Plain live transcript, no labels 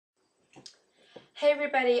Hey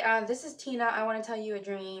everybody, this is Tina. I want to tell you a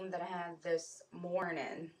dream that I had this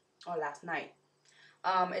morning or last night.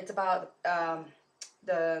 It's about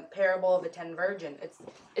the parable of the ten virgin.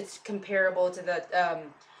 It's comparable to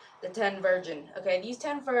the ten virgin. Okay, these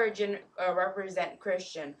ten virgin represent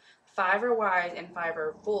Christian. Five are wise and five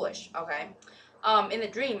are foolish. Okay, in the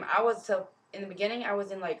dream, in the beginning I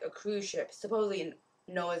was in like a cruise ship, supposedly in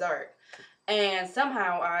Noah's Ark, and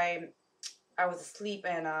somehow I was asleep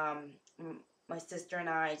and my sister and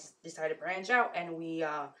I just decided to branch out and we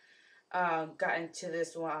got into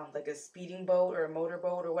this one like a speeding boat or a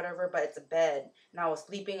motorboat or whatever, but it's a bed. And I was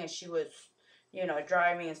sleeping and she was,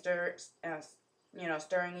 driving and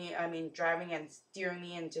stirring me. I mean, driving and steering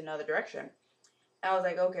me into another direction. I was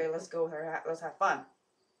like, okay, let's go with her. Let's have fun.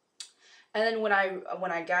 And then when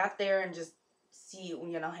I got there and just see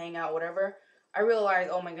hang out whatever, I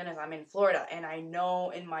realized, oh my goodness, I'm in Florida, and I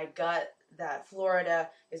know in my gut that Florida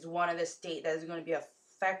is one of the states that is going to be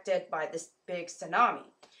affected by this big tsunami.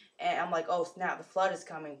 And I'm like, oh snap, the flood is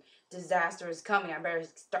coming, disaster is coming. I better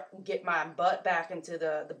get my butt back into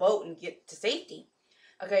the boat and get to safety.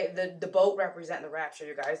 Okay, the boat represent the rapture,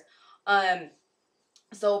 you guys.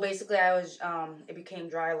 So basically it became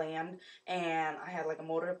dry land, and I had like a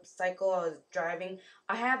motorcycle I was driving.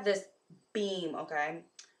 I have this beam, okay?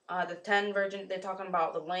 The 10 virgin, they're talking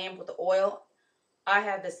about the lamp with the oil. I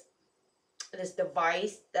had this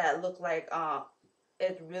device that looked like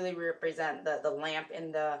it really represent the lamp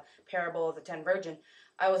in the parable of the 10 virgin.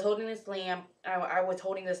 I was holding this lamp. I was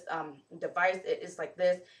holding this device. It is like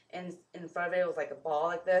this, and in front of it was like a ball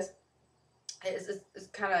like this. It's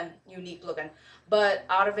kind of unique looking, but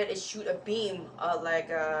out of it shoot a beam, like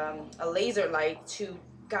a laser light to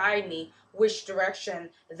guide me which direction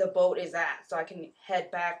the boat is at, so I can head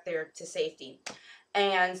back there to safety.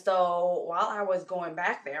 And so while I was going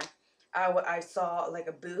back there, I saw like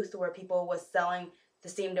a booth where people was selling the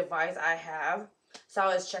same device I have. So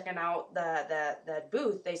I was checking out that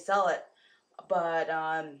booth. They sell it, but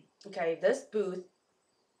okay, this booth,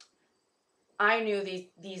 I knew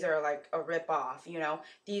these are like a rip off,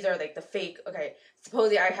 These are like the fake. Okay,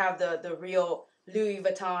 supposedly I have the real Louis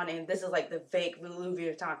Vuitton, and this is like the fake Louis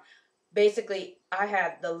Vuitton. Basically, I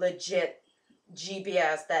had the legit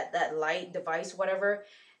GPS, that light device, whatever.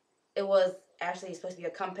 It was actually supposed to be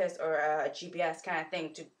a compass or a GPS kind of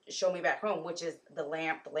thing to show me back home, which is the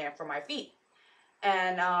lamp for my feet.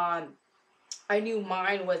 And I knew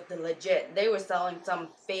mine was the legit. They were selling some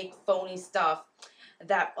fake phony stuff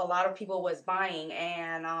that a lot of people was buying,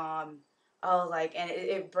 and I was like, and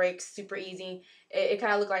it breaks super easy. It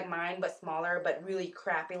kind of looked like mine but smaller, but really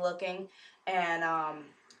crappy looking. And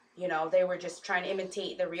they were just trying to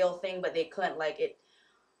imitate the real thing, but they couldn't. Like it.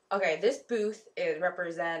 Okay, this booth is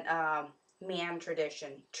represent man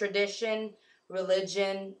tradition,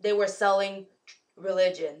 religion. They were selling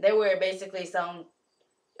religion. They were basically selling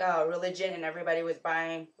religion, and everybody was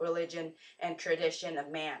buying religion and tradition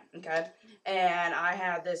of man. Okay, and I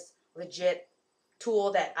had this legit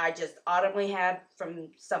tool that I just audibly had from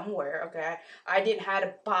somewhere. Okay, I didn't have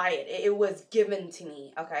to buy it. It was given to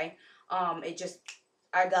me. Okay, it just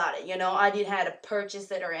I got it. I didn't have to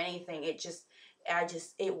purchase it or anything.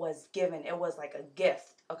 It was given. It was like a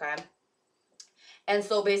gift. Okay, and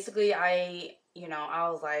so basically, I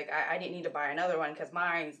was like, I didn't need to buy another one because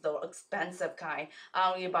mine's the expensive kind. I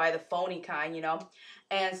don't need to buy the phony kind.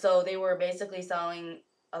 And so they were basically selling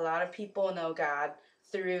a lot of people know God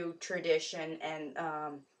through tradition and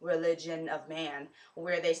religion of man,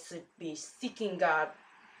 where they should be seeking God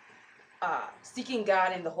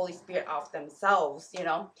and the Holy Spirit of themselves,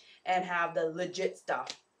 and have the legit stuff.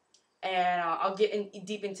 And I'll get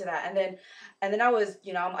deep into that. And then I was,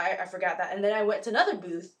 I forgot that. And then I went to another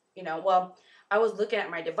booth. Well, I was looking at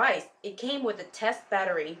my device. It came with a test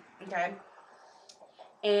battery, okay,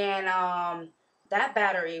 and that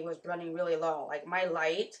battery was running really low. Like my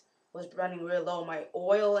light was running really low. My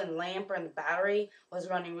oil and lamp and the battery was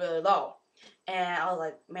running really low. And I was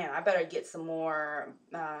like, man, I better get some more.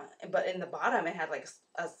 But in the bottom, it had like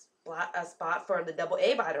a spot for the double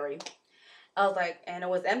A battery. I was like, and it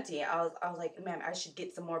was empty. I was like, man, I should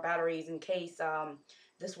get some more batteries in case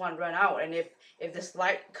this one run out. And if this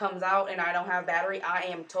light comes out and I don't have battery, I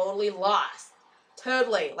am totally lost.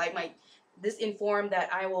 Totally, like my this informed that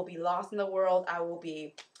I will be lost in the world. I will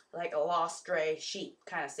be like a lost stray sheep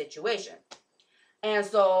kind of situation. And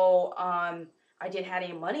so I didn't have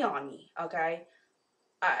any money on me. Okay,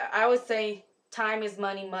 I would say time is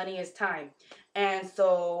money, money is time. And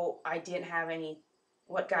so I didn't have any.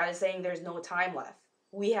 What God is saying, there's no time left.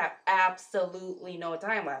 We have absolutely no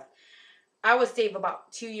time left. I was saved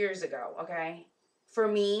about 2 years ago, okay? for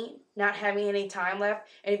me, not having any time left,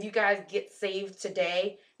 and if you guys get saved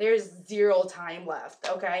today, there's zero time left,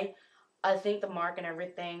 okay? I think the mark and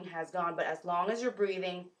everything has gone, but as long as you're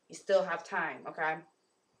breathing, you still have time, okay?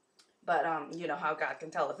 But you know how God can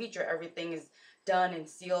tell the future. Everything is done and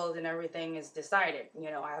sealed and everything is decided. You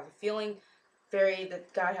know, I have a feeling very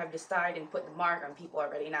that God have decided and put the mark on people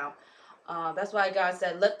already now. That's why God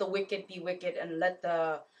said, "Let the wicked be wicked, and let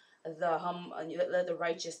let the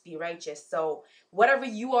righteous be righteous." So whatever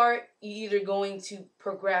you are, you're either going to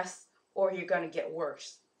progress or you're going to get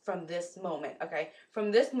worse from this moment. Okay,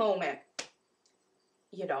 from this moment,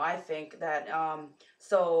 you know, I think that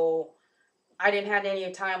so I didn't have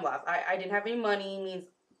any time left. I didn't have any money, means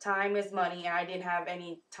time is money, and I didn't have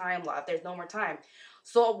any time left. There's no more time.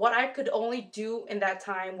 So what I could only do in that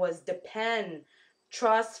time was depend,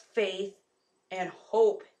 trust, faith, and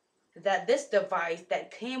hope that this device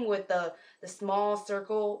that came with the small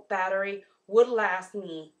circle battery would last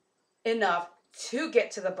me enough to get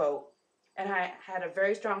to the boat. And I had a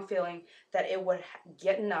very strong feeling that it would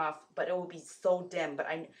get enough, but it would be so dim. But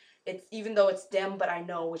it's even though it's dim, but I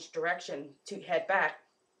know which direction to head back.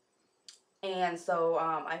 And so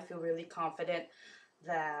I feel really confident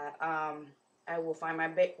that I will find my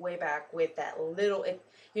way back with that little.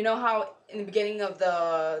 You know how in the beginning of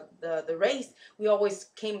the race we always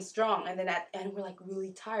came strong, and then at the end we're like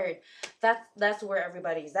really tired. That's where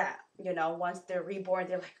everybody's at. You know, once they're reborn,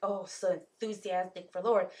 they're like, oh, so enthusiastic for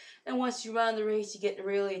Lord. And once you run the race, you get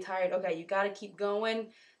really tired. Okay, you got to keep going.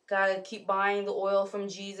 Got to keep buying the oil from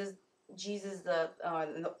Jesus. Jesus, the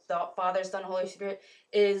Father, Son, Holy Spirit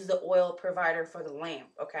is the oil provider for the lamp.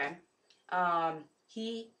 Okay,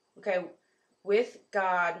 he okay with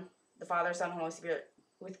God, the Father, Son, Holy Spirit.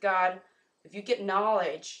 With God, if you get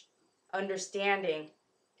knowledge, understanding,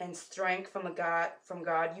 and strength from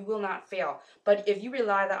God, you will not fail. But if you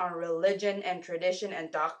rely that on religion and tradition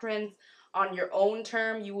and doctrines on your own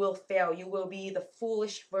term, you will fail. You will be the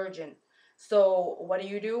foolish virgin. So what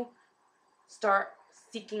do? Start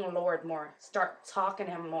seeking the Lord more. Start talking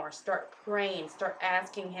to Him more. Start praying. Start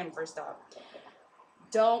asking Him for stuff.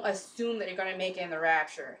 Don't assume that you're going to make it in the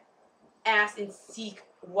rapture. Ask and seek,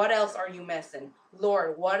 what else are you missing?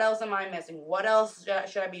 Lord, what else am I missing? What else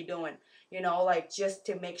should I be doing? You know, like just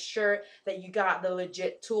to make sure that you got the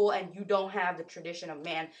legit tool and you don't have the tradition of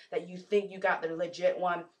man, that you think you got the legit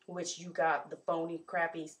one, which you got the phony,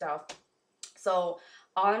 crappy stuff. So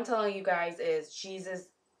all I'm telling you guys is Jesus,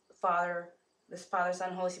 Father, this Father,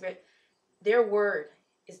 Son, Holy Spirit, their word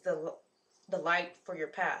is the light for your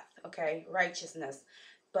path, okay? Righteousness.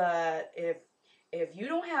 But if you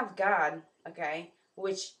don't have God, okay,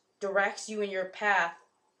 which directs you in your path,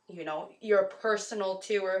 you know, your personal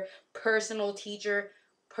tutor, personal teacher,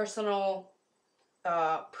 personal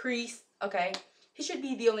priest, okay? He should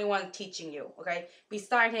be the only one teaching you, okay?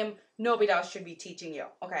 Beside him, nobody else should be teaching you,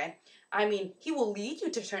 okay? I mean, he will lead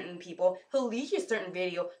you to certain people. He'll lead you to certain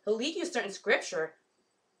video. He'll lead you to certain scripture.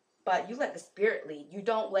 But you let the Spirit lead. You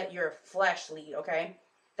don't let your flesh lead, okay?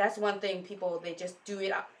 That's one thing people, they just do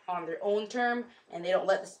it on their own term and they don't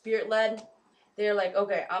let the Spirit lead. They're like,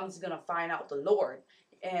 okay, I'm just going to find out the Lord.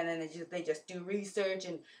 And then they just do research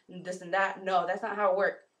and this and that. No, that's not how it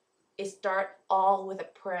works. It start all with a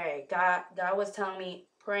pray. God was telling me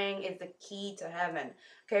praying is the key to heaven.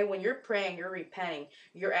 Okay, when you're praying, you're repenting,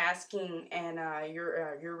 you're asking, and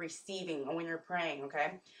you're receiving when you're praying.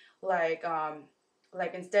 Okay, like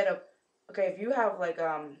instead of, okay, if you have like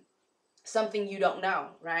something you don't know,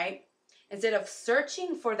 right? Instead of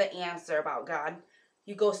searching for the answer about God,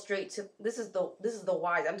 you go straight to, this is the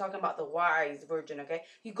wise. I'm talking about the wise virgin, okay?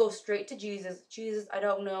 You go straight to Jesus. Jesus, I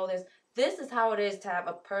don't know this. This is how it is to have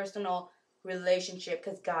a personal relationship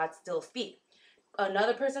because God still speaks.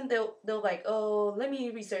 Another person, they'll like, oh, let me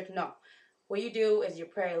research. No. What you do is you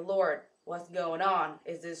pray, Lord, what's going on?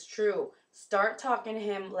 Is this true? Start talking to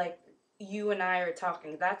him like you and I are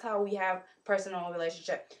talking. That's how we have personal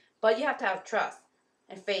relationship. But you have to have trust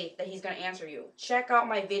and faith that he's going to answer you. Check out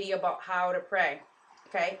my video about how to pray.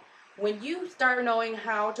 Okay? When you start knowing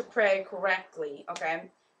how to pray correctly,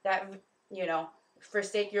 okay? That, you know,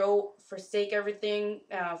 forsake everything,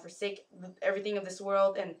 forsake everything of this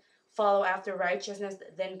world and follow after righteousness,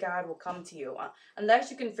 then God will come to you.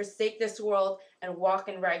 Unless you can forsake this world and walk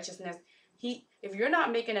in righteousness, if you're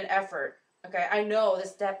not making an effort, okay, I know the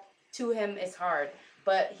step to him is hard,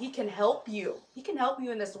 but he can help you. He can help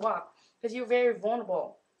you in this walk because you're very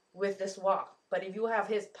vulnerable with this walk. But if you have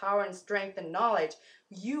his power and strength and knowledge,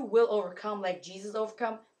 you will overcome like Jesus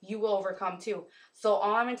overcome. You will overcome too. So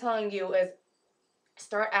all I'm telling you is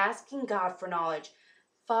start asking God for knowledge.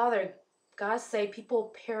 Father, God say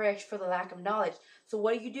people perish for the lack of knowledge. So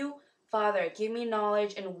what do? Father, give me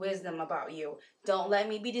knowledge and wisdom about you. Don't let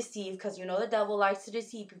me be deceived, because you know the devil likes to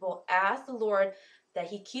deceive people. Ask the Lord that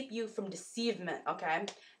he keep you from deceivement, okay?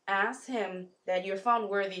 Ask him that you're found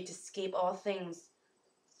worthy to escape all things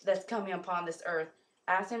that's coming upon this earth.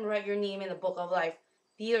 Ask him to write your name in the book of life.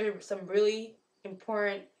 These are some really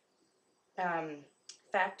important um,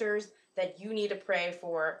 factors that you need to pray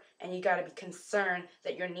for, and you got to be concerned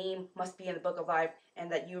that your name must be in the book of life,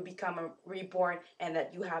 and that you become a reborn, and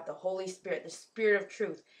that you have the Holy Spirit, the Spirit of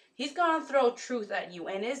truth. He's going to throw truth at you,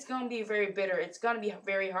 and it's going to be very bitter. It's going to be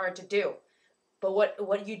very hard to do. But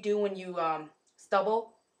what do you do when you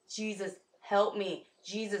stumble? Jesus, help me.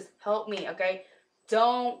 Jesus, help me, okay?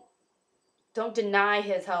 Don't deny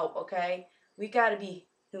his help, okay? We got to be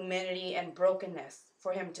humanity and brokenness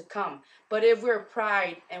for him to come. But if we're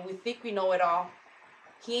pride and we think we know it all,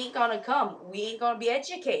 he ain't going to come. We ain't going to be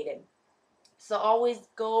educated. So always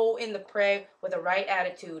go in the prayer with the right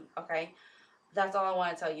attitude, okay? That's all I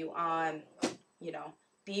want to tell you on,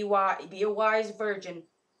 be a wise virgin,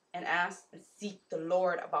 and ask and seek the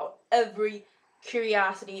Lord about every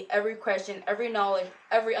curiosity, every question, every knowledge,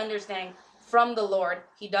 every understanding from the Lord.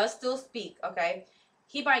 He does still speak, okay?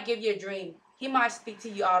 He might give you a dream. He might speak to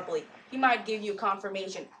you audibly. He might give you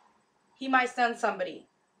confirmation. He might send somebody.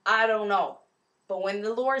 I don't know. But when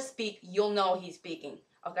the Lord speaks, you'll know he's speaking,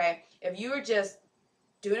 okay? If you're just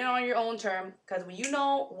doing it on your own term, because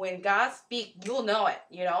when God speaks, you'll know it.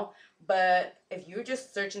 But if you're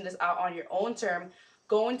just searching this out on your own term,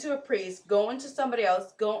 going to a priest, going to somebody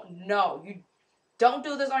else, no, you don't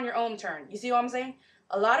do this on your own term. You see what I'm saying?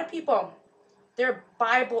 A lot of people, they're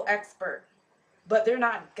Bible expert, but they're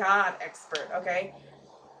not God expert, okay?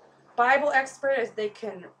 Bible expert is they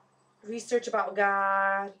can research about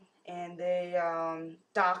God, and they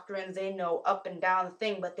doctrines, they know up and down the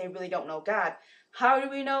thing, but they really don't know God. How do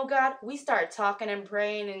we know God? We start talking and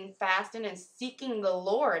praying and fasting and seeking the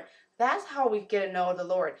Lord. That's how we get to know the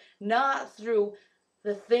Lord, not through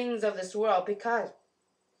the things of this world, because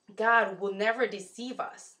God will never deceive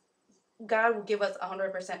us. God will give us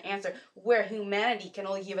 100% answer, where humanity can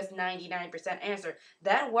only give us 99% answer.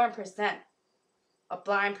 That 1%, a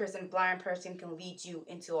blind person can lead you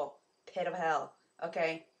into a pit of hell,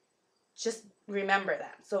 okay? Just remember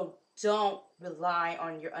that. So don't rely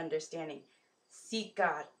on your understanding. Seek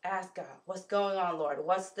God. Ask God, what's going on, Lord?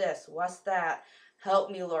 What's this? What's that?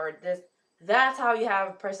 Help me, Lord. That's how you have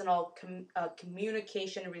a personal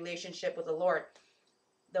communication relationship with the Lord.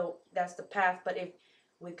 Though that's the path. But if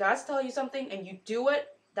God's telling you something and you do it,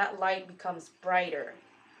 that light becomes brighter.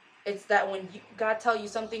 It's that when God tell you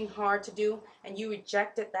something hard to do and you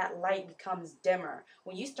reject it, that light becomes dimmer.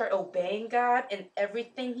 When you start obeying God and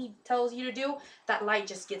everything he tells you to do, that light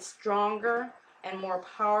just gets stronger and more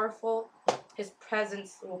powerful. His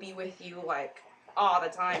presence will be with you like all the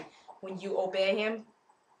time. When you obey him,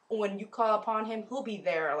 when you call upon him, he'll be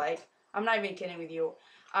there. Like, I'm not even kidding with you.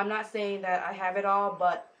 I'm not saying that I have it all,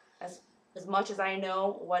 but as much as I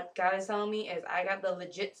know, what God is telling me is I got the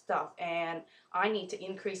legit stuff, and I need to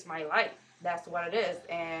increase my life. That's what it is.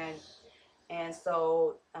 And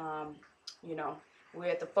so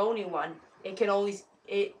with the phony one, it can only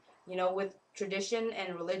with tradition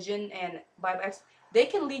and religion and Bible they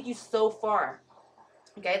can lead you so far.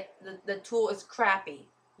 Okay, the tool is crappy.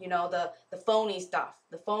 The phony stuff,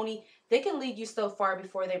 they can lead you so far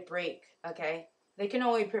before they break. Okay, they can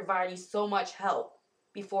only provide you so much help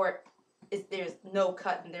before there's no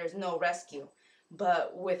cut and there's no rescue.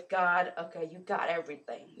 But with God, okay, you got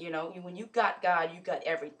everything. When you got God, you got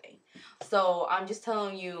everything. So I'm just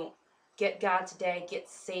telling you, get God today, get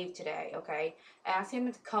saved today, okay? Ask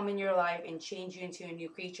him to come in your life and change you into a new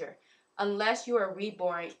creature. Unless you are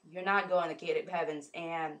reborn, you're not going to the gate of heavens.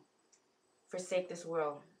 And forsake this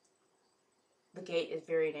world. The gate is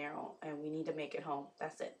very narrow, and we need to make it home.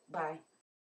 That's it. Bye.